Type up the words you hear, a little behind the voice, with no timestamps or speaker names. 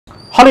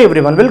Hello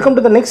everyone, welcome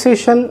to the next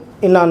session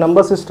in ఆ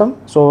number system.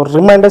 So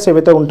reminders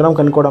ఏవైతే ఉంటున్నాం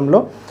కనుక్కోవడంలో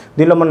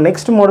దీనిలో మనం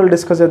నెక్స్ట్ మోడల్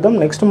డిస్కస్ చేద్దాం.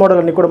 నెక్స్ట్ మోడల్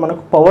అన్ని కూడా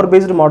మనకు పవర్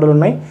బేస్డ్ మోడల్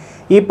ఉన్నాయి.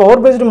 ఈ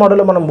పవర్ బేస్డ్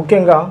మోడల్లో మనం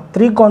ముఖ్యంగా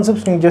 3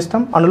 కాన్సెప్ట్స్ యూజ్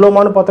చేస్తాం.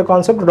 అనులోమానుపాత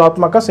కాన్సెప్ట్,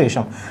 రుణాత్మక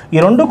శేషం. ఈ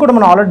రెండు కూడా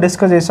మనం ఆల్రెడీ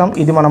డిస్కస్ చేసాం.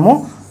 ఇది మనము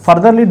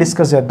ఫర్దర్లీ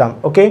డిస్కస్ చేద్దాం.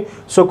 ఓకే,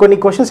 సో కొన్ని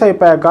క్వశ్చన్స్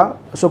అయిపోయాక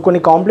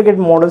కొన్ని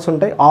కాంప్లికేటెడ్ మోడల్స్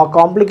ఉంటాయి. ఆ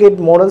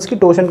కాంప్లికేటెడ్ మోడల్స్కి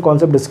టోషన్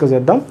కాన్సెప్ట్ డిస్కస్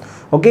చేద్దాం.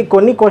 ఓకే,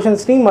 కొన్ని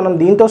క్వశ్చన్స్ని మనం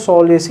దీంతో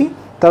సాల్వ్ చేసి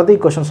తర్వాత ఈ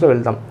క్వశ్చన్స్లో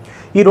వెళ్దాం.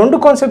 ఈ రెండు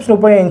కాన్సెప్ట్స్ని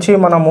ఉపయోగించి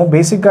మనము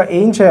బేసిక్గా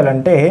ఏం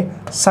చేయాలంటే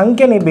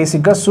సంఖ్యని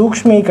బేసిక్గా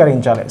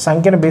సూక్ష్మీకరించాలి.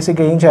 సంఖ్యని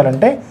బేసిక్గా ఏం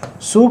చేయాలంటే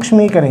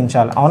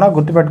సూక్ష్మీకరించాలి. అవునా,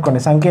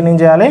 గుర్తుపెట్టుకోండి, సంఖ్యని ఏం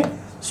చేయాలి?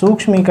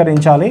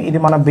 సూక్ష్మీకరించాలి. ఇది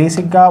మన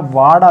బేసిక్గా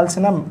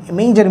వాడాల్సిన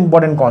major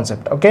important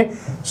concept. Okay,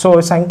 so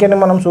సంఖ్యని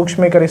మనం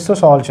సూక్ష్మీకరిస్తూ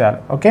సాల్వ్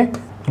చేయాలి. ఓకే,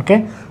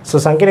 సో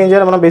సంఖ్యని ఏం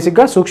చేయాలి? మనం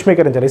బేసిక్గా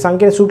సూక్ష్మీకరించాలి. ఈ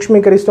సంఖ్యని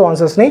సూక్ష్మీకరిస్తూ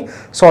ఆన్సర్స్ని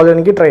సాల్వ్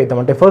చేయడానికి ట్రై చేద్దాం.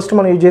 అంటే ఫస్ట్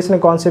మనం యూజ్ చేసిన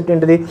కాన్సెప్ట్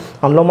ఏంటిది?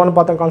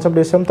 అనులోమానుపాతం కాన్సెప్ట్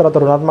చేస్తాం, తర్వాత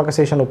రుణాత్మక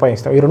శేషాన్ని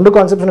ఉపయోగిస్తాం. ఈ రెండు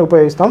కాన్సెప్ట్స్ని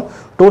ఉపయోగిస్తాం.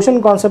 టోషన్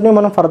కాన్సెప్ట్ని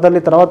మనం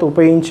ఫర్దర్లీ తర్వాత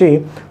ఉపయోగించి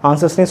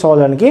ఆన్సర్స్ని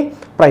సాల్వ్ చేయడానికి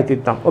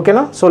ప్రయత్నిద్దాం.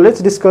 ఓకేనా? So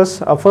let's discuss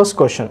first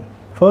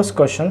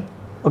question.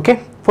 Okay,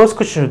 first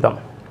question చూద్దాం.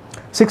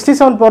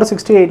 67 పవర్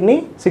 68ని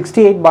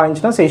 68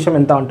 భాగించిన శేషం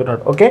ఎంత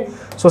అంటున్నాడు. ఓకే,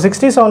 సో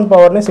 67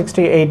 పవర్ని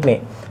 68ని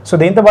సో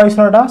దేంతో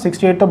భాగించినాడ?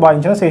 68తో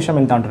భాగించిన శేషం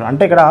ఎంత అంటున్నాడు.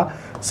 అంటే ఇక్కడ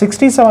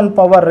 67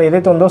 పవర్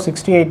ఏదైతే ఉందో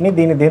 68ని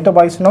దీన్ని దేంతో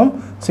భాగిస్తున్నాం?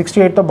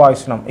 68తో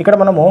భాగిస్తున్నాం. ఇక్కడ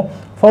మనము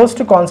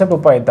ఫస్ట్ కాన్సెప్ట్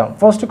ఉపయోగిద్దాం.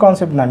 ఫస్ట్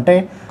కాన్సెప్ట్ అంటే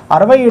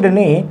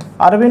 67ని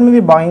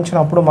 68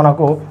 భాగించినప్పుడు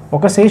మనకు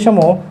ఒక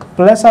శేషము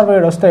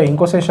 +67 వస్తే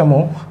ఇంకో శేషము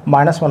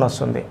 -1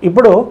 వస్తుంది.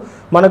 ఇప్పుడు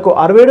మనకు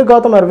 67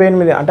 ఘాతం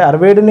 68 అంటే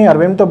 67ని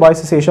 68తో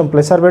భాగిస్తే శేషం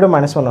 +67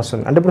 -1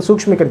 వస్తుంది. అంటే ఇప్పుడు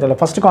సూక్ష్మీకరించాలి.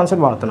 ఫస్ట్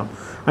కాన్సెప్ట్ వాడుతున్నాం.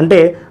 అంటే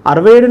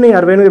 67ని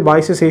 68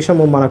 భాగిస్తే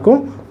శేషము మనకు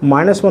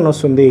 -1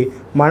 వస్తుంది.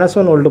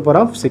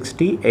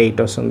 -1/68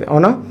 వస్తుంది.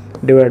 అవునా,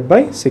 డివైడ్ బై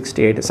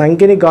 68.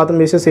 సంఖ్యని ఘాతం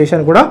చేసే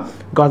శేషాన్ని కూడా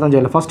ఘాతం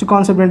చేయాలి. ఫస్ట్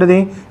కాన్సెప్ట్ ఏంటిది?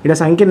 ఇక్కడ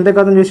సంఖ్యని ఎంత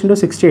ఘాతం చేసిండో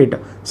 68,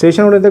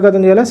 శేషాన్ని కూడా ఎంత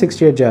ఘాతం చేయాలి?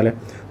 68 చేయాలి.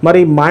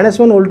 మరి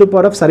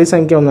 -1/² సరి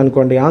సంఖ్య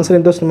ఉందనుకోండి, ఆన్సర్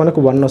ఎంత వస్తుంది? మనకు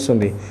 1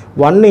 వస్తుంది.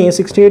 1ని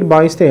 68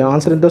 భాగిస్తే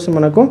ఆన్సర్ ఎంత వస్తుంది?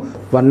 మనకు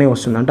 1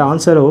 వస్తుంది. అంటే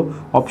answer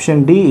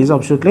option D is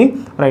absolutely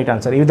right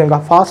answer. ఈ విధంగా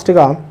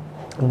ఫాస్ట్గా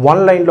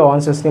 1 లైన్లో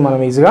ఆన్సర్స్ని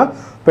మనం ఈజీగా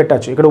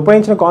పెట్టచ్చు. ఇక్కడ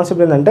ఉపయోగించిన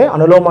కాన్సెప్ట్ ఏంటంటే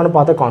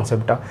అనులోమానుపాత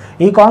కాన్సెప్ట్.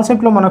 ఈ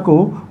కాన్సెప్ట్లో మనకు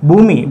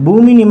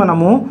భూమిని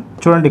మనము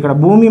చూడండి, ఇక్కడ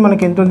భూమి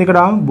మనకి ఎంత ఉంది? ఇక్కడ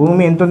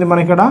భూమి ఎంత ఉంది?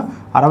 మనకి ఇక్కడ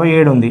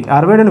 67 ఉంది.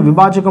 67ని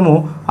విభాజకము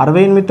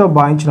 68తో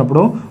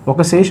భాగించినప్పుడు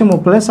ఒక శేషము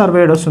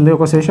 +67 వస్తుంది,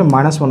 ఒక శేషం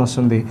 -1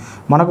 వస్తుంది.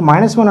 మనకు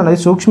 -1 అనేది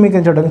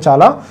సూక్ష్మీకరించడానికి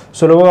చాలా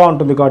సులువుగా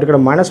ఉంటుంది కాబట్టి ఇక్కడ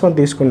 -1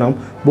 తీసుకున్నాం.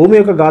 భూమి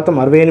యొక్క ఘాతం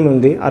 68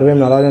 ఉంది,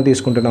 68 అలాగే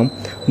తీసుకుంటున్నాం.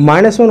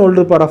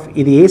 -1/²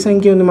 ఇది ఏ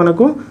సంఖ్య ఉంది?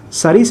 మనకు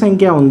సరి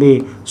సంఖ్య ఉంది.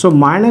 సో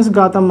మైనస్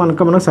ఘాతం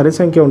మనకు సరి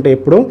సంఖ్య ఉంటే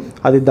ఎప్పుడు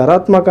అది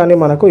ధనాత్మకాన్ని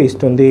మనకు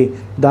ఇస్తుంది.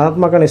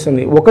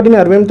 1ని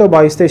 68తో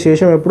భాగిస్తే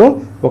శేషం ఎప్పుడు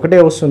 1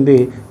 వస్తుంది.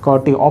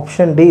 కాబట్టి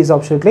option D is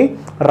absolutely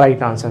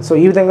right answer. So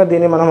ఈ విధంగా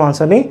దీన్ని మనం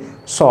ఆన్సర్ని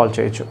సాల్వ్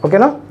చేయొచ్చు.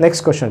 ఓకేనా?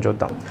 నెక్స్ట్ క్వశ్చన్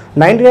చూద్దాం.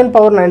 99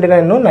 పవర్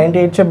 99ను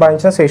 98 చే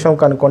భాగించిన శేషం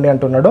కనుక్కోండి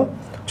అంటున్నాడు.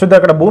 చూద్దాం,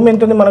 ఇక్కడ భూమి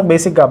ఎంత ఉంది? మనకు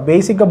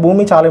బేసిక్గా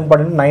భూమి చాలా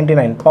ఇంపార్టెంట్.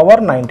 99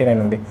 పవర్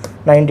 99 ఉంది,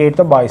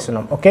 98తో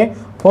భాగిస్తున్నాం. ఓకే,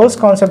 ఫస్ట్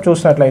కాన్సెప్ట్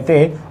చూసినట్లయితే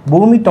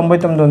భూమి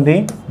 99 ఉంది,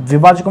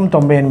 విభాజకం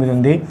 98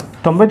 ఉంది.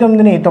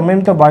 99ని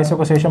 98తో భాగిస్తే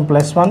ఒక శేషం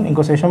 +1,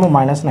 ఇంకో శేషము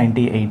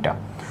 -98.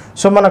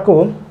 సో మనకు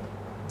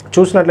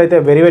చూసినట్లయితే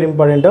వెరీ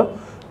ఇంపార్టెంట్.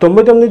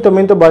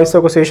 99తో భాగిస్తే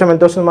ఒక శేషం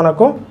ఎంత వస్తుంది?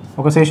 మనకు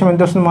 +1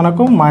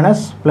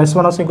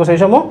 వస్తుంది, ఇంకో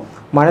శేషము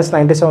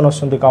 -97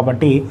 వస్తుంది.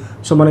 కాబట్టి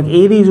సో మనకి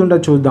ఏది ఈజీ ఉంటుందో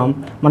చూద్దాం.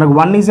 మనకు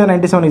 1 ఈజీ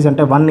 97 ఈజీ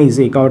అంటే 1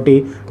 ఈజీ. కాబట్టి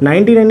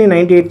 99ని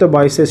 98తో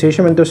భాగిస్తే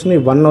శేషం ఎంత వస్తుంది?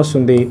 1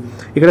 వస్తుంది.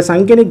 ఇక్కడ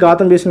సంఖ్యని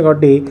ఘాతం చేసింది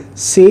కాబట్టి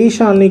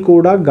శేషాన్ని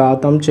కూడా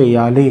ఘాతం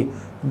చేయాలి.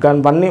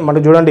 1ని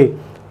మనకు చూడండి,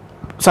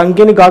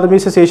 సంఖ్యని ఘాతం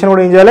చేసే శేషాన్ని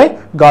కూడా ఏం చేయాలి?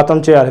 ఘాతం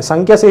చేయాలి.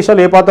 సంఖ్య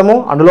శేషాలు ఏ పాతము?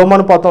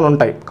 అనులోమానుపాతంలో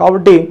ఉంటాయి.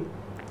 కాబట్టి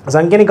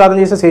సంఖ్యని ఘాతం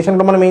చేసే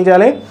శేషంలో మనం ఏం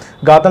చేయాలి?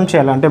 ఘాతం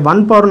చేయాలి. అంటే 1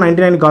 పవర్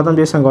 99 ఘాతం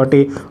చేస్తాం కాబట్టి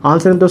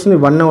ఆన్సర్ ఎంత వస్తుంది?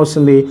 1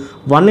 వస్తుంది.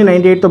 1ని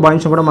 98తో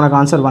భాగించిన కూడా మనకు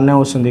ఆన్సర్ 1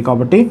 వస్తుంది.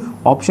 కాబట్టి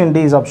option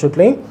D is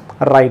absolutely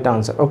right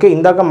answer. Okay,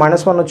 ఇందాక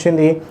 -1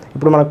 వచ్చింది,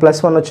 ఇప్పుడు మనకు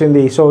 +1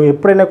 వచ్చింది. సో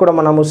ఎప్పుడైనా కూడా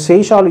మనము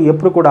శేషాలు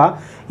ఎప్పుడు కూడా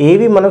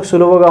ఏవి మనకు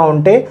సులువుగా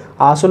ఉంటే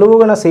ఆ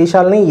సులువుగా ఉన్న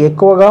శేషాలని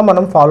ఎక్కువగా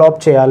మనం ఫాలో అప్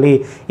చేయాలి.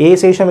 ఏ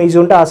శేషం ఈజీ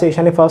ఉంటే ఆ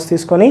శేషాన్ని ఫస్ట్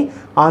తీసుకొని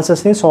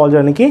ఆన్సర్స్ని సాల్వ్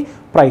చేయడానికి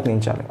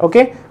ప్రయత్నించాలి.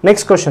 ఓకే,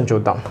 నెక్స్ట్ క్వశ్చన్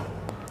చూద్దాం.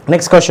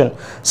 నెక్స్ట్ క్వశ్చన్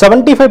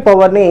 75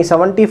 పవర్ని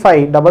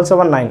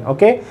 75779.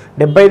 ఓకే,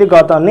 75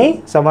 ఘాతాన్ని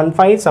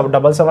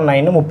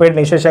 75779 37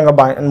 నిశేషంగా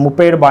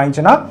 37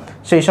 భాగించిన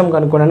శేషం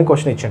కనుక్కోనని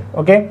క్వశ్చన్ ఇచ్చాను.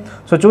 ఓకే,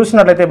 సో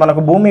చూసినట్లయితే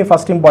మనకు భూమి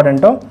ఫస్ట్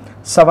ఇంపార్టెంట్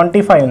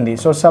 75 ఉంది.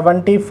 సో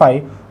 75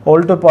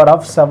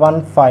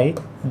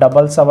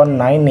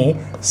 75779ని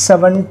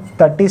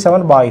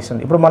 737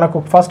 భాగిస్తుంది. ఇప్పుడు మనకు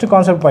ఫస్ట్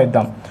కాన్సెప్ట్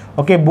పోయిద్దాం.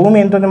 ఓకే, భూమి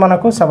ఎంత ఉంది?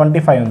 మనకు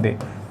 75 ఉంది.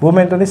 భూమి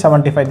ఎంత ఉంది?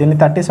 75. దీన్ని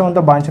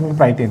 37తో భాగించడానికి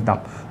ప్రయత్నిద్దాం.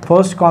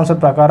 ఫస్ట్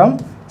కాన్సెప్ట్ ప్రకారం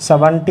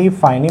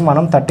 75ని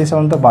మనం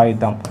 37తో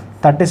భాగిద్దాం.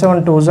 37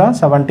 2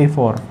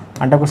 74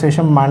 అంటే ఒక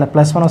శేషం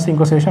 +1 వస్తే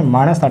ఇంకో శేషం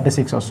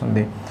 -36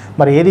 వస్తుంది.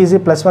 మరి ఏది ఈజీ?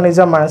 +1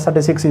 ఈజా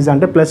 -36 ఈజీ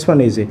అంటే +1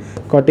 ఈజీ.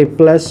 కాబట్టి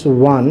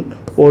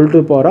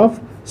 +1/32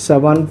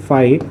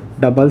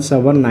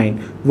 1,75,779.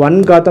 1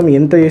 ఘాతం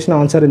ఎంత చేసిన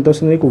ఆన్సర్ ఎంత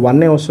వస్తుంది? మీకు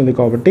 1 వస్తుంది.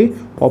 కాబట్టి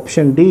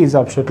option D is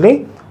absolutely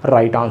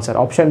right answer.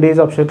 Option D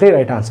is absolutely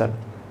right answer.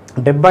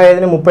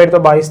 75ని 35తో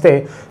భాగిస్తే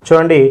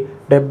చూడండి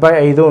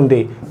 75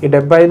 ఉంది. ఈ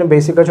 75ని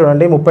బేసిక్గా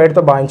చూడండి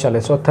 35తో భాగించాలి.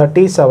 సో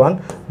 37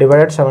 /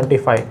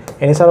 75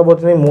 ఎన్నిసార్లు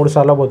పోతుంది? 3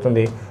 సార్లు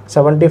పోతుంది.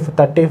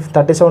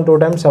 37 2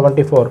 times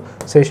 74.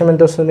 శేషం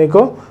ఎంత వస్తుంది?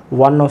 మీకు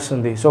 1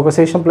 వస్తుంది. సో ఒక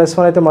శేషం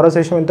 +1 అయితే మరో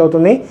శేషం ఎంత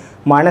అవుతుంది?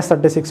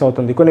 -36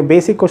 అవుతుంది. కొన్ని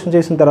బేసిక్ క్వశ్చన్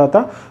చేసిన తర్వాత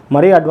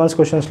మరీ అడ్వాన్స్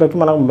క్వశ్చన్స్లోకి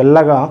మనం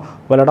మెల్లగా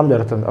వెళ్ళడం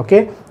జరుగుతుంది. ఓకే,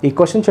 ఈ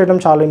క్వశ్చన్ చేయడం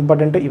చాలా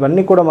ఇంపార్టెంట్.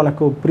 ఇవన్నీ కూడా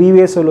మనకు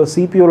ప్రీవియస్లో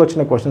సిపియూలో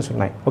వచ్చిన క్వశ్చన్స్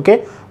ఉన్నాయి. ఓకే,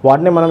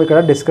 వాటిని మనం ఇక్కడ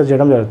డిస్కస్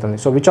చేయడం జరుగుతుంది.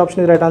 So which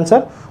option is right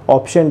answer?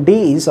 Option D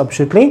is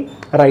absolutely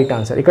right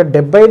answer. ఇక్కడ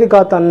 75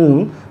 ఘాతం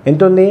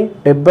ఎంత ఉంది?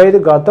 75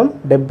 ఘాతం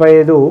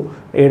 75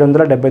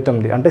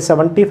 779 అంటే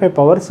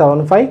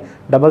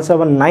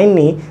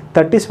 75/75779ని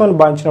 37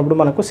 భాగించినప్పుడు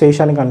మనకు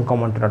శేషానికి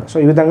అనుకోమంటున్నాడు. సో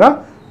ఈ విధంగా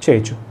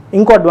చేయొచ్చు.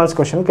 ఇంకో అడ్వాన్స్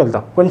క్వశ్చన్కి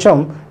వెళ్తాం, కొంచెం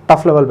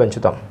టఫ్ లెవెల్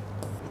పెంచుతాం.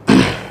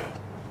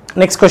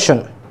 Next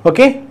question.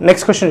 Okay,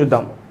 next question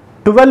చూద్దాం.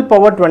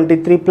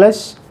 12/23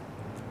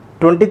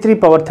 +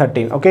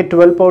 23/13. ఓకే,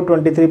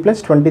 12/23 +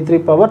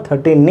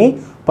 23/13ని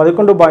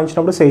 11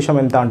 భాగించినప్పుడు శేషం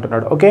ఎంత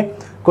అంటున్నాడు. ఓకే,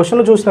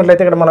 క్వశ్చన్లో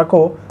చూసినట్లయితే ఇక్కడ మనకు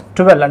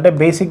 12 అంటే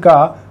బేసిక్గా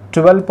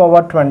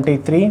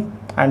 12/23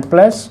 అండ్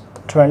ప్లస్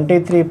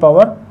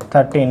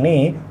 23/13ని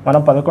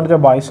మనం 11తో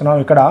భాగిస్తున్నాం.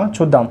 ఇక్కడ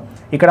చూద్దాం,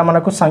 ఇక్కడ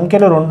మనకు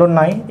సంఖ్యలు 2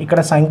 ఉన్నాయి. ఇక్కడ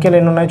సంఖ్యలు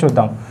ఎన్ని ఉన్నాయి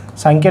చూద్దాం.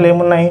 సంఖ్యలు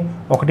ఏమున్నాయి?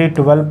 ఒకటి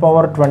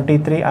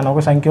 12/23 అని ఒక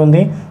సంఖ్య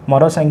ఉంది,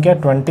 మరో సంఖ్య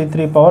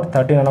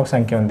 23/13 అని ఒక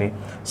సంఖ్య ఉంది.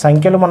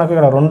 సంఖ్యలు మనకు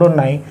ఇక్కడ 2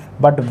 ఉన్నాయి,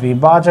 బట్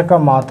విభాజకం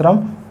మాత్రం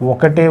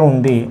ఒకటే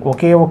ఉంది.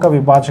 ఒకే ఒక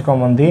విభాజకం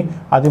ఉంది,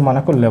 అది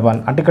మనకు 11.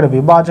 అంటే ఇక్కడ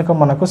విభాజకం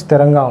మనకు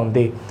స్థిరంగా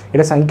ఉంది.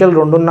 ఇక్కడ సంఖ్యలు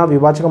 2 ఉన్నా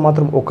విభాజకం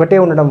మాత్రం ఒకటే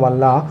ఉండడం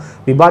వల్ల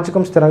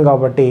విభాజకం స్థిరం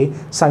కాబట్టి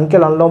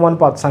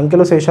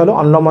సంఖ్యలు శేషాలు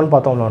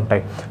అనులోమానుపాతంలో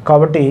ఉంటాయి.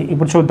 కాబట్టి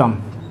ఇప్పుడు చూద్దాం.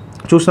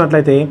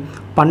 చూసినట్లయితే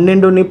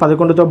 12ని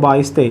 11తో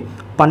భాగిస్తే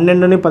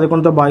 12ని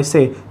 11తో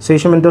భాగిస్తే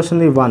శేషం ఎంత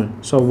వస్తుంది? 1.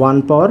 సో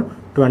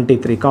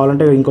 1/23.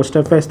 కావాలంటే ఇంకో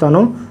స్టెప్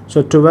వేస్తాను. సో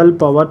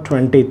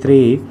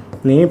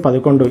 12/23ని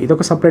 11 ఇది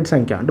ఒక సపరేట్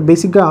సంఖ్య. అంటే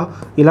బేసిక్గా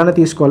ఇలానే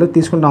తీసుకోవాలి,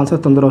 తీసుకుంటే ఆన్సర్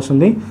తొందర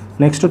వస్తుంది.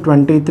 నెక్స్ట్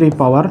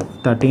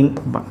 23/13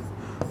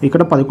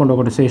 ఇక్కడ 11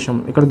 ఒకటి శేషం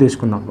ఇక్కడ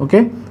తీసుకుందాం. ఓకే,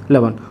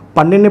 11.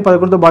 12ని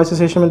 11తో భాగిస్తే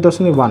శేషం ఎంత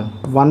వస్తుంది? 1.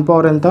 1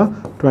 పవర్ ఎంత?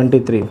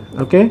 23.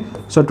 ఓకే,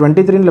 సో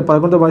 23ని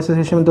 11తో భాగిస్తే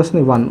శేషం ఎంత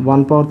వస్తుంది? 1.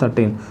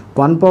 1/13.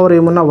 1 పవర్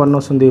ఏమున్నా 1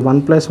 వస్తుంది. 1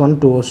 + 1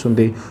 2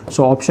 వస్తుంది. So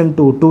option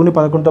 2. 2ని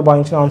 11తో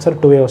భాగించిన ఆన్సర్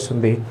 2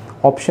 వస్తుంది.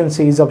 Option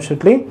C is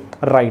absolutely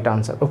right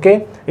answer. Okay,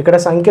 ఇక్కడ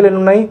సంఖ్యలు ఎన్ని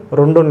ఉన్నాయి?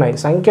 2 ఉన్నాయి.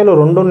 సంఖ్యలు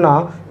 2 ఉన్న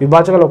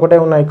విభాజకాలు ఒకటే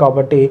ఉన్నాయి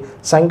కాబట్టి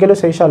సంఖ్యలు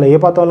శేషాలు ఏ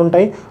పాతంలో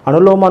ఉంటాయి?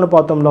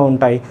 అనులోమానుపాతంలో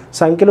ఉంటాయి.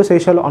 సంఖ్యలు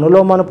శేషాలు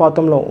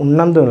అనులోమానుపాతంలో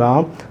ఉన్నందున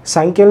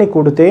సంఖ్యల్ని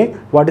కూడితే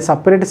వాటి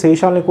సపరేట్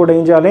శేషాలని కూడా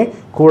ఏం చేయాలి?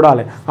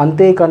 కూడాలి.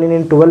 అంతేకాని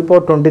నేను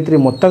 12/23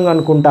 మొత్తంగా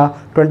అనుకుంటా,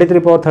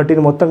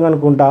 23/13 మొత్తంగా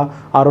అనుకుంటా,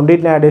 ఆ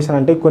రెండింటిని యాడ్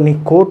చేశానంటే కొన్ని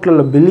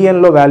కోట్లలో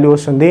బిలియన్లో వాల్యూ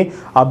వస్తుంది.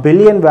 ఆ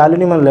బిలియన్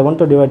వాల్యూని మనం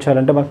 11తో డివైడ్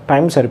చేయాలంటే మనకు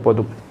టైం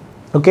సరిపోదు.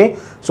 Okay,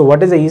 so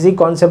what is the easy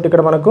concept?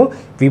 ఇక్కడ మనకు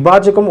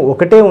విభాజకం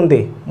ఒకటే ఉంది.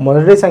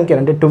 మొదటి సంఖ్య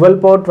అంటే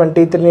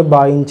 12/23ని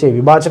భాగించే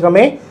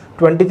విభాజకమే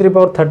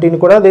 23/13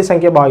 కూడా అదే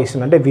సంఖ్య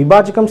భాగిస్తుంది. అంటే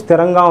విభాజకం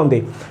స్థిరంగా ఉంది.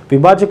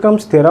 విభాజకం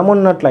స్థిరం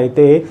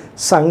ఉన్నట్లయితే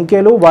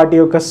సంఖ్యలు వాటి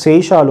యొక్క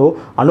శేషాలు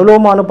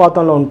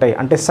అనులోమానుపాతంలో ఉంటాయి.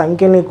 అంటే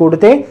సంఖ్యల్ని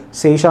కూడితే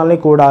శేషాలని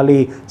కూడాలి,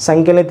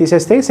 సంఖ్యల్ని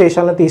తీసేస్తే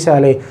శేషాలను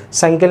తీసేయాలి,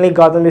 సంఖ్యల్ని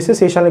ఘాతం చేస్తే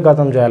శేషాలని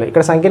ఘాతం చేయాలి.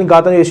 ఇక్కడ సంఖ్యని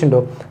ఘాతం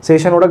చేసిండు,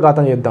 శేషాన్ని కూడా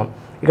ఘాతం చేద్దాం.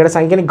 ఇక్కడ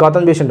సంఖ్యని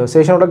ఘాతం చేసిండు,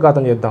 శేషాన్ని కూడా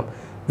ఘాతం చేద్దాం.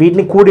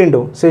 వీటిని కూడిండు,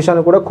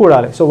 శేషాన్ని కూడా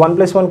కూడాలి. సో 1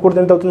 + 1 కూడితే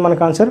ఎంత అవుతుంది?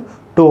 మనకు ఆన్సర్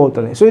 2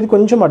 అవుతుంది. సో ఇది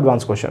కొంచెం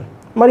అడ్వాన్స్ క్వశ్చన్.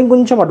 మరి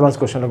ఇంకొంచెం అడ్వాన్స్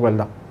క్వశ్చన్లోకి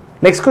వెళ్దాం.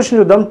 నెక్స్ట్ క్వశ్చన్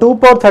చూద్దాం.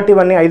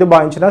 2/31ని 5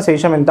 భాగించిన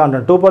శేషం ఎంత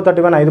అంటాడు?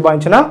 2/31 5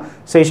 భాగించిన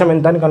శేషం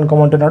ఎంత అని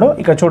కనుక్కోమంటున్నాడు.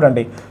 ఇక్కడ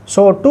చూడండి.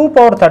 సో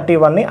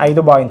 2/31ని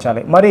 5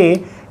 భాగించాలి. మరి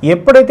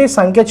ఎప్పుడైతే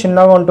సంఖ్య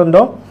చిన్నగా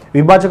ఉంటుందో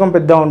విభాజకం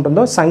పెద్ద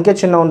ఉంటుందో, సంఖ్య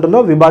చిన్న ఉంటుందో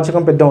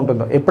విభాజకం పెద్ద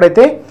ఉంటుందో.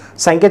 ఎప్పుడైతే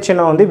సంఖ్య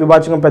చిన్న ఉంది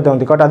విభాజకం పెద్ద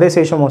ఉంది కాబట్టి అదే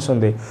శేషం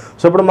వస్తుంది.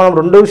 సో ఇప్పుడు మనం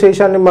రెండు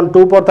శేషాన్ని మనం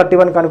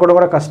 2/31 కనుక్కోవడం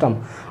కూడా కష్టం.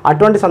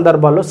 అటువంటి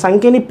సందర్భాల్లో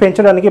సంఖ్యని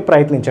పెంచడానికి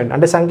ప్రయత్నించండి.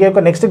 అంటే సంఖ్య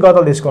యొక్క నెక్స్ట్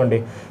ఘాతాలు తీసుకోండి.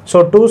 సో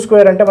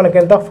 2² అంటే మనకి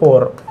ఎంత?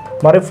 4.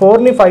 మరి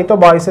 4ని 5తో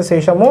భాగిస్తే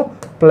శేషము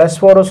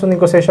 +4 వస్తుంది,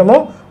 ఇంకో శేషము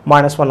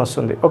 -1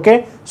 వస్తుంది. ఓకే,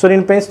 సో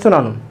నేను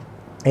పెంచుతున్నాను.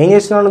 ఏం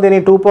చేస్తున్నాను? దీన్ని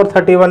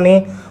 2/31ని,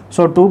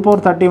 సో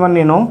 2/31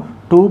 నేను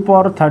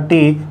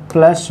 2/30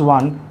 +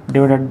 1 /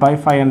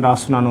 5 అని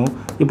రాస్తున్నాను.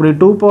 ఇప్పుడు ఈ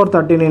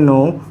 2/30 నేను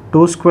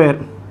 2²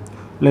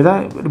 లేదా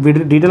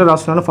డీటెయిల్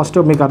రాస్తున్నాను. ఫస్ట్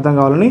మీకు అర్థం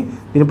కావాలని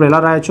దీని ఇప్పుడు ఎలా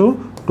రాయొచ్చు?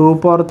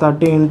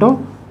 2/30 ×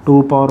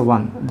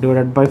 2/1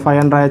 / 5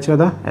 అని రాయొచ్చు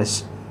కదా. ఎస్.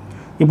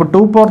 ఇప్పుడు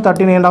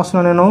 2/30 ఏం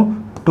రాస్తున్నాను నేను?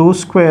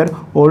 2²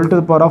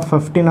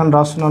 ⁻15 అని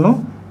రాస్తున్నాను.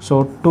 సో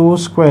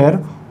 2²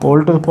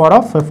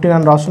 ⁻15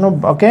 అని రాస్తున్నాను.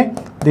 ఓకే,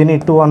 దీన్ని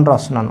 2 అని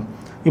రాస్తున్నాను.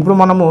 ఇప్పుడు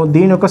మనము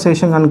దీని యొక్క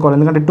శేషం కనుక్కోవాలి,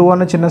 ఎందుకంటే 2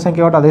 అనే చిన్న సంఖ్య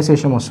కాబట్టి అదే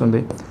శేషం వస్తుంది.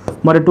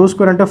 మరి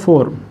 2² అంటే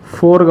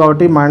 4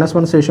 కాబట్టి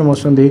 -1 శేషం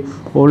వస్తుంది.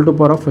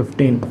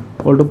 ⁻15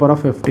 ×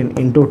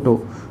 2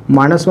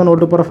 -1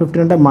 హోల్ టు పవర్ ఆఫ్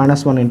 15 అంటే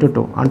 -1 ఇంటూ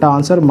 2 అంటే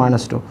ఆన్సర్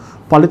 -2.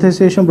 ఫలిత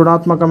శేషం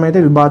రుణాత్మకం అయితే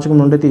విభాజకం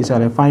నుండి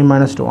తీసాలి. 5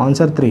 - 2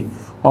 ఆన్సర్ 3.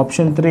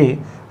 ఆప్షన్ 3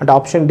 అంటే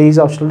option D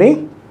is option D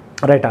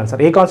right answer.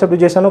 A concept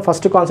use చేశాను?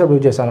 ఫస్ట్ కాన్సెప్ట్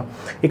యూజ్ చేశాను.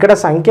 ఇక్కడ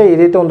సంఖ్య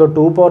ఏదైతే ఉందో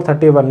 2 పవర్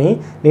 31ని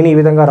నేను ఈ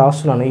విధంగా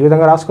రాస్తున్నాను. ఈ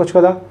విధంగా రాసుకోవచ్చు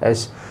కదా.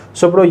 ఎస్.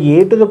 సో ఇప్పుడు A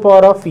to the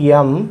power of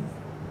m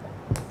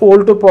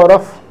whole to power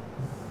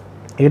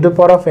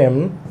of m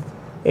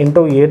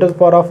into A to the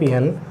power of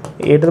n,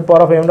 A to the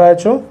power of m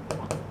రాయొచ్చు,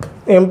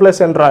 m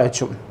ప్లస్ n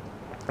రాయొచ్చు.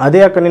 అదే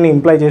అక్కడ నేను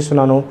ఇంప్లై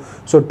చేస్తున్నాను.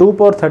 సో 2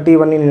 పవర్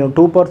 31ని నేను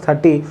 2 power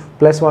 30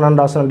 plus 1 అని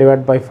రాస్తున్నాను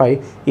divide by 5.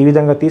 ఈ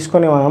విధంగా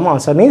తీసుకొని మనం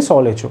ఆన్సర్ని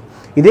సాల్వ్ చేయొచ్చు.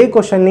 ఇదే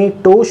క్వశ్చన్ని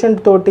ట్యూషన్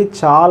తోటి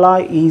చాలా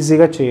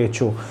ఈజీగా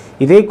చేయొచ్చు.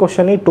 ఇదే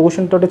క్వశ్చన్ని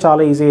ట్యూషన్ తోటి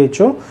చాలా ఈజీ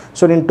చేయొచ్చు.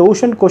 సో నేను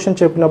ట్యూషన్ క్వశ్చన్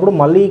చెప్పినప్పుడు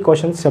మళ్ళీ ఈ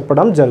క్వశ్చన్స్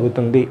చెప్పడం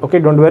జరుగుతుంది. Okay,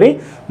 don't worry.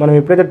 మనం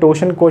ఎప్పుడైతే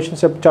ట్యూషన్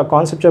క్వశ్చన్స్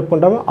కాన్సెప్ట్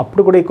చెప్పుకుంటామో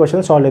అప్పుడు కూడా ఈ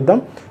క్వశ్చన్ సాల్వ్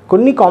చేద్దాం.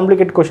 కొన్ని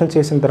కాంప్లికేటెడ్ క్వశ్చన్స్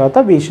చేసిన తర్వాత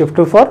వీ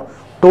షిఫ్ట్ ఫర్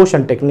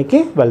ట్యూషన్ టెక్నిక్కి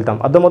వెళ్తాం.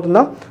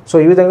 అర్థమవుతుందా? సో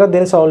ఈ విధంగా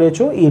దీన్ని సాల్వ్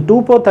చేయొచ్చు. ఈ 2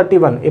 పవర్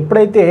 31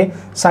 ఎప్పుడైతే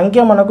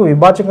సంఖ్య మనకు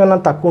విభాజకం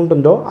తక్కువ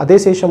ఉంటుందో అదే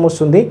శేషం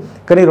వస్తుంది.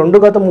 కానీ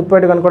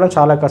 2/37 కనుక్కోవడం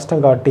చాలా కష్టం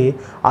కాబట్టి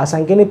ఆ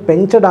సంఖ్యని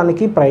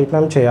పెంచడానికి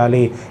ప్రయత్నం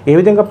చేయాలి. ఏ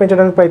విధంగా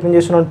పెంచడానికి ప్రయత్నం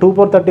చేస్తున్నాను? 2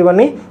 పవర్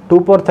 31ని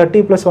 2 పవర్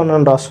 30 ప్లస్ 1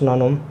 అని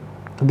రాస్తున్నాను.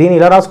 దీన్ని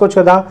ఇలా రాసుకోవచ్చు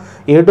కదా.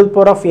 A to the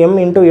power of m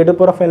into A to the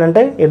power of n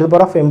అంటే A to the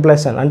power of m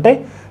plus n అంటే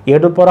A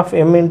to the power of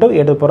m into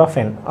A to the power of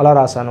n అలా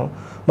రాశాను.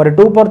 మరి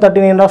 2 power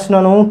 30 నేను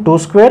రాస్తున్నాను 2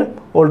 square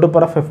whole to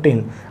power of 15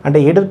 అంటే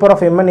A to the power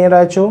of m అని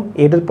రాయొచ్చు,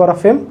 A to the power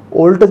of m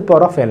whole to the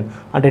power of n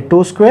అంటే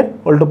 2 square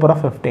whole to power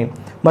of 15.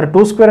 మరి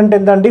 2 స్క్వేర్ అంటే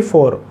ఎంత అండి?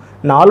 4.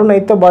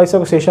 4 బాయ్స్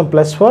ఒక శేషం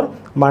ప్లస్ 4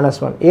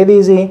 -1 ఏది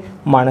easy?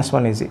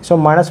 -1 easy. So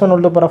 -1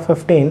 whole to power of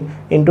 15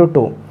 into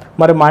 2.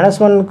 మరి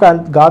 -1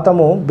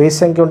 ఘాతము బేస్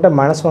సంఖ్య ఉంటే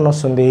 -1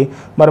 వస్తుంది.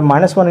 మరి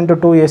 -1 ఇంటూ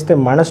 2 చేస్తే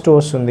 -2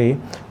 వస్తుంది.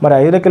 మరి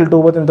 5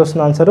 2 పోతే ఎంత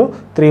వస్తుంది? ఆన్సరు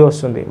 3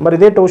 వస్తుంది. మరి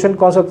ఇదే ట్యూషన్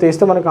కాన్సెప్ట్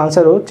చేస్తే మనకు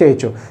ఆన్సర్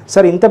చేయొచ్చు.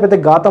 సరే ఇంత పెద్ద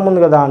ఘాతం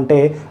ఉంది కదా అంటే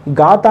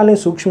ఘాతాన్ని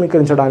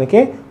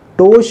సూక్ష్మీకరించడానికి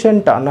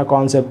టోషెంట్ అన్న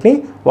కాన్సెప్ట్ని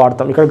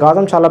వాడతాం. ఇక్కడ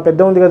ఘాతం చాలా పెద్ద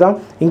ఉంది కదా,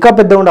 ఇంకా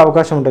పెద్ద ఉండే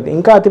అవకాశం ఉంటుంది.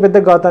 ఇంకా అతిపెద్ద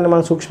ఘాతాన్ని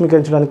మనం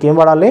సూక్ష్మీకరించడానికి ఏం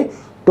వాడాలి?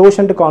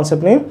 టోషెంట్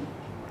కాన్సెప్ట్ని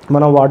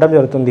మనం వాడడం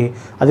జరుగుతుంది.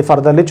 అది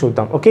ఫర్దర్లీ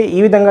చూద్దాం. ఓకే, ఈ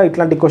విధంగా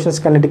ఇట్లాంటి క్వశ్చన్స్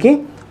అన్నిటికీ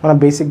మనం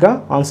బేసిక్గా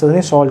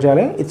ఆన్సర్ని సాల్వ్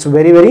చేయాలి. It's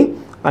very very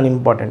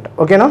unimportant.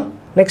 ఓకేనా?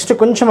 నెక్స్ట్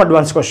కొంచెం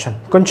అడ్వాన్స్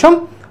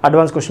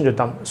క్వశ్చన్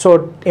చూద్దాం. సో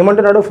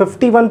ఏమంటున్నాడు?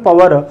 51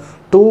 పవర్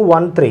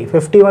 213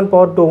 51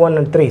 పవర్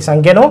 213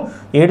 సంఖ్యను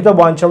 8తో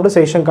భాగించినప్పుడు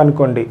శేషం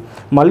కనుక్కోండి.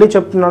 మళ్ళీ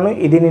చెప్తున్నాను,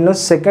 ఇది నేను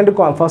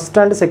ఫస్ట్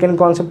అండ్ సెకండ్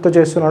కాన్సెప్ట్తో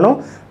చేస్తున్నాను.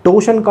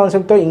 ట్యూషన్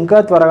కాన్సెప్ట్తో ఇంకా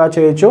త్వరగా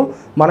చేయొచ్చు.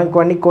 మనం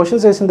కొన్ని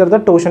క్వశ్చన్స్ వేసిన తర్వాత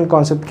ట్యూషన్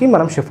కాన్సెప్ట్కి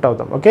మనం షిఫ్ట్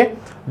అవుతాం. Okay,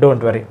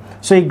 don't worry.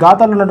 సో ఈ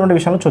ఘాతాలు ఉన్నటువంటి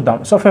విషయాలు చూద్దాం.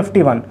 సో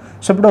 51.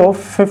 సో ఇప్పుడు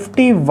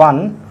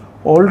 51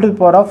 whole to the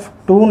power of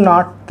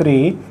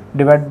 203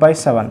 divide by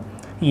 7.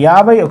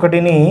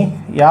 51ని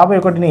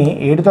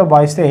 7తో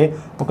భాగిస్తే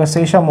ఒక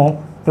శేషము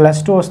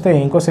 +2 వస్తే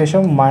ఇంకో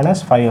శేషం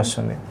 -5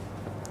 వస్తుంది.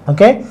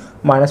 ఓకే,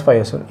 -5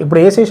 వస్తుంది. ఇప్పుడు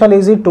ఏ శేషాలు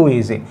ఈజీ? 2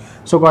 ఈజీ.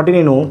 సో కాబట్టి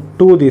నేను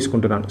 2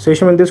 తీసుకుంటున్నాను.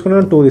 శేషం ఎంత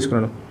తీసుకున్నాను? 2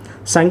 తీసుకున్నాను.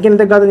 సంఖ్య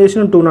ఎంత ఘాతం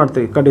చేసిన?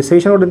 203. కాబట్టి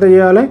శేషం కూడా ఎంత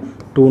చేయాలి?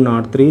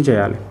 203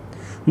 చేయాలి.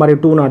 మరి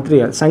 203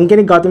 చేయాలి.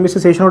 సంఖ్యని ఘాతం చేస్తే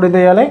శేషం కూడా ఎంత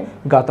చేయాలి?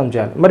 ఘాతం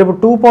చేయాలి. మరి ఇప్పుడు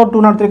 2 పవర్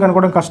 203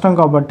 కనుక్కోవడం కష్టం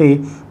కాబట్టి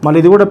మళ్ళీ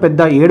ఇది కూడా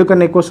పెద్ద 7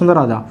 కన్నా ఎక్కువ వస్తుందో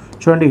రాదా?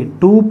 చూడండి,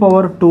 2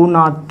 పవర్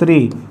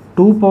 203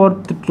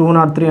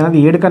 అనేది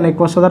 7 కన్నా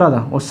ఎక్కువ వస్తుందా రాదా?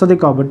 వస్తుంది.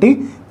 కాబట్టి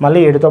మళ్ళీ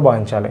 7తో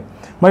భాగించాలి.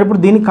 మరి ఇప్పుడు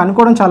దీన్ని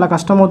కనుక్కోవడం చాలా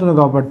కష్టమవుతుంది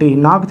కాబట్టి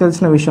నాకు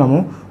తెలిసిన విషయము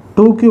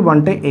 2 క్యూబ్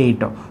అంటే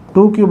 8.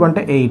 2 క్యూబ్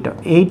అంటే 8.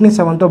 8ని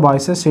 7తో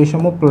భాగిస్తే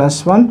శేషము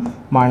 +1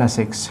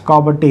 -6.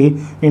 కాబట్టి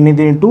నేను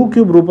దీన్ని 2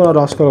 క్యూబ్ రూపంలో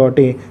రాసుకోవాలి.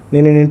 కాబట్టి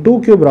నేను 2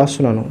 క్యూబ్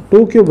రాస్తున్నాను.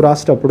 2 క్యూబ్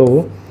రాసేటప్పుడు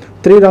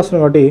 3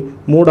 రాస్తున్నాను కాబట్టి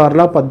 3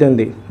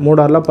 6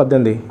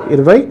 18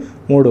 23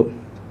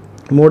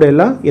 3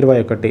 ఏళ్ళ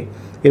 21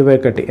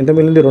 ఎంత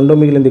మిగిలింది? 2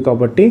 మిగిలింది.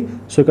 కాబట్టి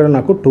సో ఇక్కడ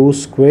నాకు 2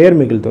 స్క్వేర్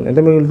మిగులుతుంది. ఎంత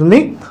మిగులుతుంది?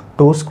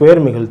 2 స్క్వేర్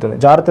మిగులుతుంది.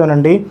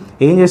 జాగ్రత్తగానండి.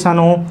 ఏం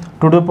చేశాను?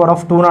 2 to the power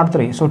of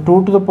 203. So 2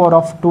 to the power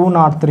of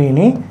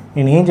 203ని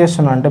నేను ఏం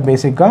చేస్తున్నాను అంటే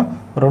బేసిక్గా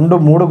 2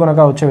 3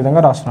 గుణగా వచ్చే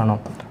విధంగా రాస్తున్నాను.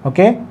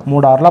 ఓకే,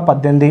 3 6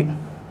 18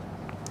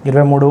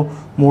 23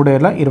 3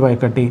 ఏళ్ళ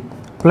 21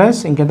 ప్లస్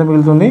ఇంకెంత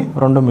మిగులుతుంది?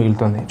 2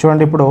 మిగులుతుంది.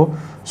 చూడండి ఇప్పుడు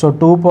సో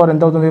 2 పవర్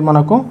ఎంత అవుతుంది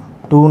మనకు?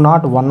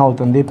 201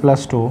 అవుతుంది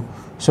 +2.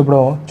 సో ఇప్పుడు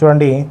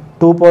చూడండి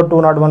 2 పవర్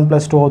 201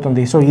 + 2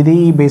 అవుతుంది. సో ఇది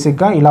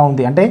బేసిక్గా ఇలా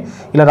ఉంది. అంటే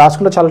ఇలా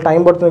రాసుకుంటే చాలా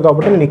టైం పడుతుంది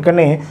కాబట్టి నేను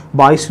ఇక్కడనే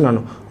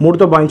భాగిస్తున్నాను.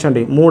 3తో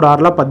భాగించండి. 3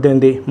 6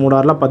 18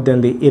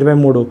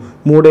 23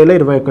 3 ఏళ్ళ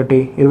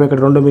 21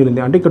 2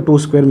 మిగిలింది. అంటే ఇక్కడ 2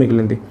 స్క్వేర్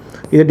మిగిలింది.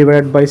 ఇది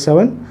డివైడెడ్ బై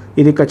 7.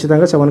 ఇది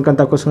ఖచ్చితంగా 7 కన్నా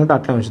తక్కువ వస్తుందంటే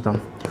అట్లా ఉంచుతాం.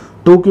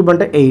 2 క్యూబ్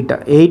అంటే 8.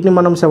 8ని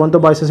మనం 7తో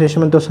భాగిస్తే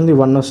శేషం ఎంత వస్తుంది?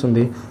 1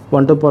 వస్తుంది.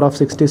 1 to power of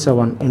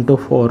 67 into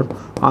 4.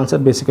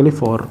 Answer basically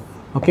 4.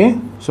 Okay,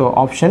 so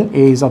option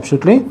A is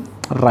absolutely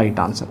right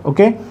answer.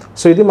 Okay,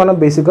 so ఇది మనం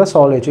బేసిక్గా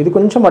సాల్వ్ చేయొచ్చు. ఇది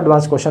కొంచెం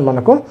అడ్వాన్స్ క్వశ్చన్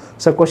మనకు.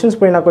 సో క్వశ్చన్స్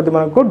పోయిన కొద్ది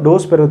మనకు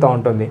డోస్ పెరుగుతూ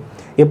ఉంటుంది.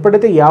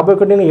 ఎప్పుడైతే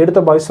 51ని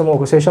 7తో భాగిస్తామో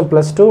ఒక శేషం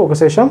 +2 ఒక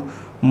శేషం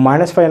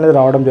 -5 అనేది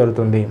రావడం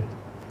జరుగుతుంది.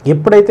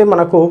 ఎప్పుడైతే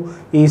మనకు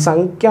ఈ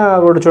సంఖ్య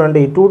కూడా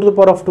చూడండి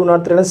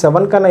 2^203 అనేది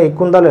 7 కన్నా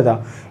ఎక్కువ ఉందా లేదా,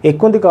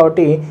 ఎక్కువ ఉంది.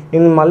 కాబట్టి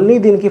నేను మళ్ళీ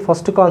దీనికి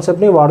ఫస్ట్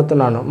కాన్సెప్ట్ని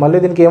వాడుతున్నాను. మళ్ళీ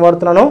దీనికి ఏం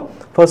వాడుతున్నాను,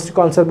 ఫస్ట్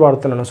కాన్సెప్ట్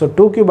వాడుతున్నాను. సో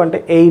 2³ అంటే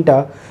 8,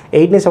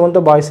 8ని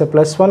 7తో భాగిస్తే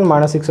 +1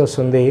 -6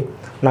 వస్తుంది,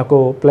 నాకు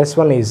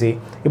 +1 ఈజీ.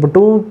 ఇప్పుడు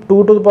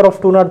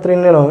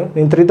 2^203 నేను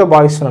 3తో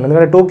భాగిస్తున్నాను,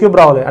 ఎందుకంటే 2³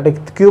 రావాలి, అంటే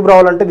క్యూబ్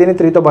రావాలంటే దీన్ని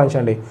 3తో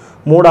భాగించండి.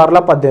 3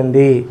 6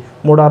 18,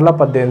 3 6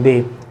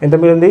 18, ఎంత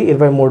మిగిలింది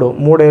 23,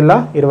 3 7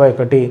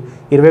 21,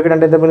 21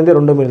 అంటే ఎంత మిగిలింది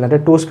 2 మిగిలింది, అంటే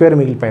 2²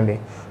 మిగిలిపోయింది.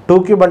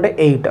 2³ అంటే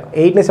 8,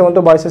 8ని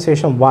 7తో భాగిస్తే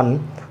శేషం 1,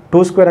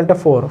 2² అంటే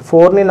 4,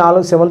 4ని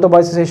 7తో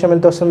భాగిస్తే శేషం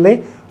ఎంత వస్తుంది,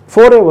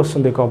 4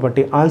 వస్తుంది.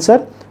 కాబట్టి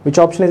answer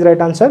which option is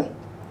right answer,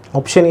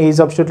 option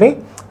is absolutely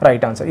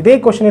right answer. ఇదే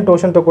క్వశ్చన్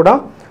ట్యూషన్తో కూడా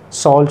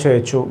సాల్వ్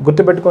చేయొచ్చు.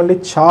 గుర్తుపెట్టుకోండి,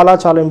 చాలా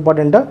చాలా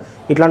ఇంపార్టెంట్.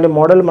 ఇట్లాంటి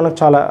మోడల్ మనకు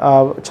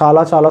చాలా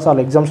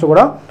ఎగ్జామ్స్లో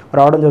కూడా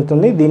రావడం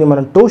జరుగుతుంది. దీన్ని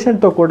మనం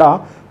ట్యూషన్తో కూడా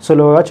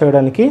సులువుగా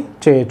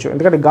చేయొచ్చు.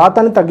 ఎందుకంటే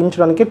ఘాతాన్ని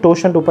తగ్గించడానికి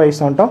ట్యూషన్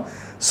ఉపయోగిస్తూ ఉంటాం.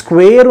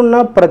 స్క్వేర్ ఉన్న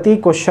ప్రతి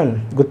క్వశ్చన్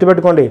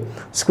గుర్తుపెట్టుకోండి,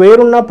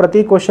 స్క్వేర్ ఉన్న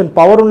ప్రతి క్వశ్చన్,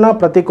 పవర్ ఉన్న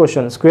ప్రతి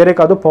క్వశ్చన్, స్క్వేరే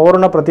కాదు పవర్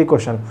ఉన్న ప్రతి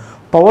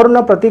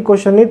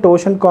క్వశ్చన్ని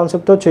ట్యూషన్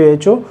కాన్సెప్ట్తో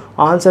చేయొచ్చు.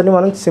 ఆన్సర్ని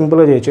మనం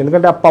సింపుల్గా చేయొచ్చు.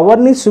 ఎందుకంటే ఆ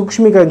పవర్ని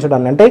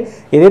సూక్ష్మీకరించడానికి, అంటే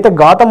ఏదైతే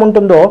ఘాతం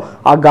ఉంటుందో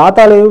ఆ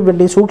ఘాతాలు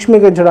వీటిని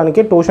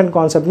సూక్ష్మీకరించడానికి ట్యూషన్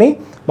కాన్సెప్ట్ని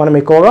మనం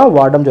ఎక్కువగా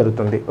వాడడం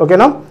జరుగుతుంది.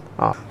 ఓకేనా.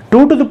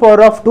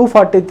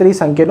 2^243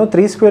 సంఖ్యను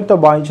 3²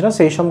 భాగించిన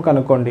శేషం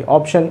కనుక్కోండి.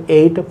 Option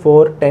 8,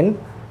 4, 10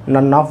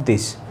 none of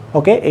this.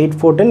 Okay, 8,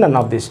 4, 10 none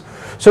of this.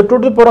 So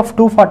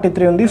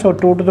 2^243 ఉంది. సో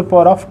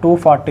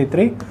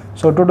 2^243,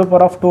 సో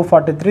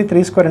 2^243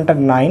 3² అంటే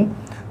 9.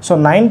 సో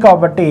 9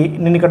 కాబట్టి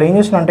నేను ఇక్కడ ఏం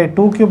చేస్తున్నా అంటే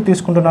 2³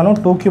 తీసుకుంటున్నాను.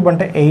 2³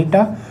 అంటే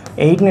 8,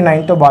 8ని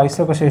 9తో భాగిస్తే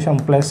ఒక శేషం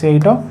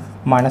 +8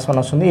 -1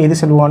 వస్తుంది. ఏది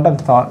సులువు అంటే అది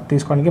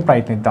తీసుకోవడానికి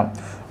ప్రయత్నిద్దాం.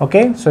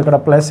 ఓకే, సో ఇక్కడ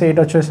 +8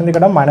 వచ్చేసింది,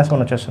 ఇక్కడ -1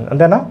 వచ్చేస్తుంది,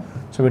 అంతేనా.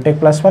 So we take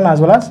 +1 as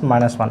well as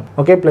 -1.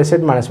 Okay,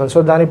 +8 -1. So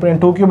దాని ఇప్పుడు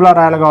నేను 2³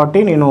 రాయాలి కాబట్టి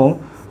నేను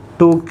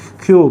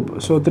 2³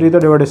 సో 3తో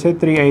డివైడ్ చేస్తే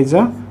 3 8s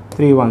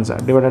 3 1s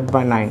divided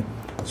by 9.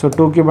 So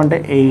 2³ అంటే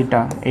 8,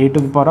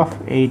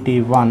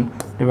 8^81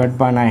 డివైడ్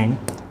బై 9.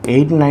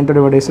 8ని 9తో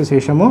డివైడ్ చేస్తే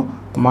శేషము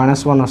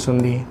 -1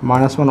 వస్తుంది,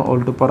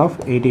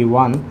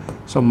 -1^81.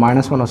 సో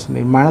 -1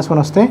 వస్తుంది. -1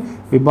 వస్తే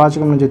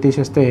విభాజకం నుంచి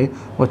తీసేస్తే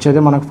వచ్చేది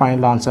మనకు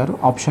ఫైనల్ ఆన్సర్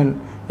ఆప్షన్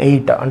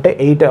 8. అంటే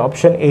 8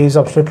 option A is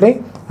absolutely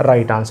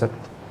right answer.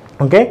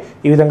 Okay,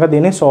 ఈ విధంగా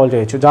దీన్ని సాల్వ్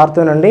చేయొచ్చు.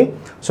 జాగ్రత్తనండి.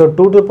 సో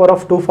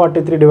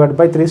 2^243 డివైడ్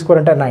బై 3²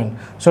 అంటే 9.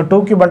 సో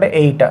 2³ అంటే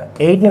 8,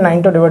 8ని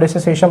 9తో డివైడ్ చేస్తే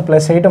శేషం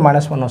 +8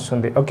 -1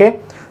 వస్తుంది. ఓకే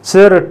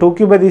సార్,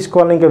 2³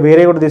 తీసుకోవాలి, ఇంకా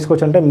వేరే కూడా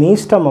తీసుకోవచ్చు అంటే మీ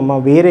ఇష్టం అమ్మ,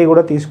 వేరే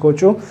కూడా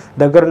తీసుకోవచ్చు,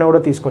 దగ్గరనే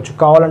కూడా తీసుకోవచ్చు.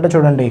 కావాలంటే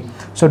చూడండి.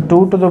 సో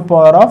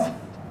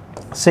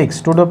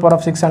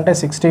 2^6 అంటే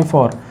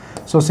 64.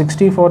 సో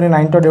 64ని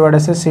 9తో డివైడ్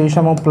చేస్తే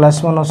శేషము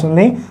 +1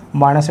 వస్తుంది,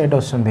 -8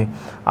 వస్తుంది.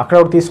 అక్కడ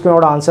ఒకటి తీసుకున్న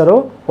కూడా ఆన్సర్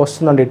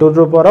వస్తుందండి.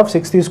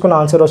 2^6 తీసుకున్న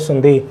ఆన్సర్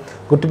వస్తుంది.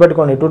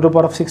 గుర్తుపెట్టుకోండి,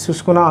 2^6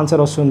 తీసుకున్న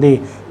ఆన్సర్ వస్తుంది.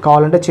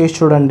 కావాలంటే చేసి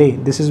చూడండి,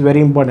 this is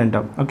very important.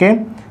 Okay,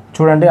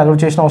 చూడండి అది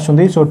కూడా చేసిన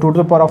వస్తుంది. సో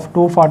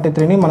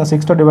 2^243ని మనం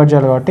 6తో డివైడ్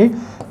చేయాలి కాబట్టి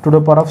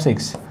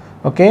 2^6.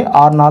 ఓకే,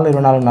 6 4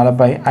 24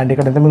 40. అండ్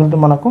ఇక్కడ ఎంత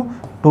మిగులుతుంది మనకు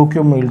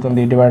 2³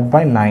 మిగులుతుంది డివైడ్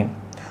బై 9.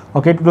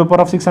 ఓకే,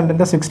 2^6 అంటే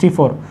ఎంత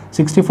 64.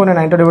 64ని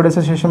 9తో డివైడ్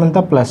చేసే శేషం ఎంత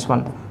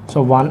 +1. So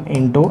 1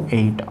 ×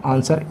 8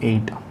 answer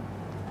 8.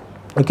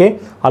 ఓకే,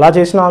 అలా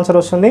చేసిన ఆన్సర్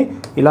వస్తుంది,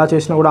 ఇలా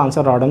చేసినా కూడా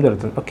ఆన్సర్ రావడం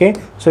జరుగుతుంది. ఓకే,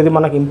 సో ఇది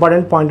మనకు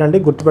ఇంపార్టెంట్ పాయింట్ అండి,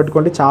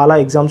 గుర్తుపెట్టుకోండి. చాలా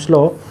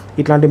ఎగ్జామ్స్లో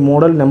ఇట్లాంటి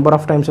మోడల్ నెంబర్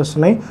ఆఫ్ టైమ్స్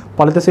వస్తున్నాయి.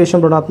 ఫలిత శేషం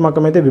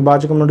రుణాత్మకం అయితే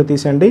విభాజకం నుండి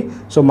తీసేయండి.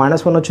 సో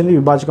 -1 వచ్చింది,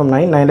 విభాజకం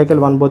 9, 9లోకి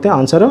 1 పోతే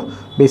ఆన్సర్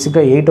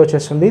బేసిక్గా 8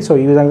 వచ్చేస్తుంది. సో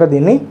ఈ విధంగా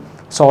దీన్ని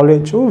సాల్వ్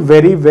చేయొచ్చు.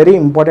 వెరీ వెరీ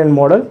ఇంపార్టెంట్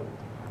మోడల్,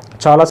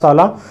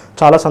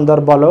 చాలా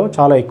సందర్భాల్లో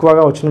చాలా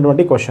ఎక్కువగా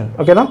వచ్చినటువంటి క్వశ్చన్.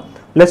 ఓకేనా,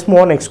 లెట్స్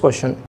మూవ్ నెక్స్ట్ క్వశ్చన్.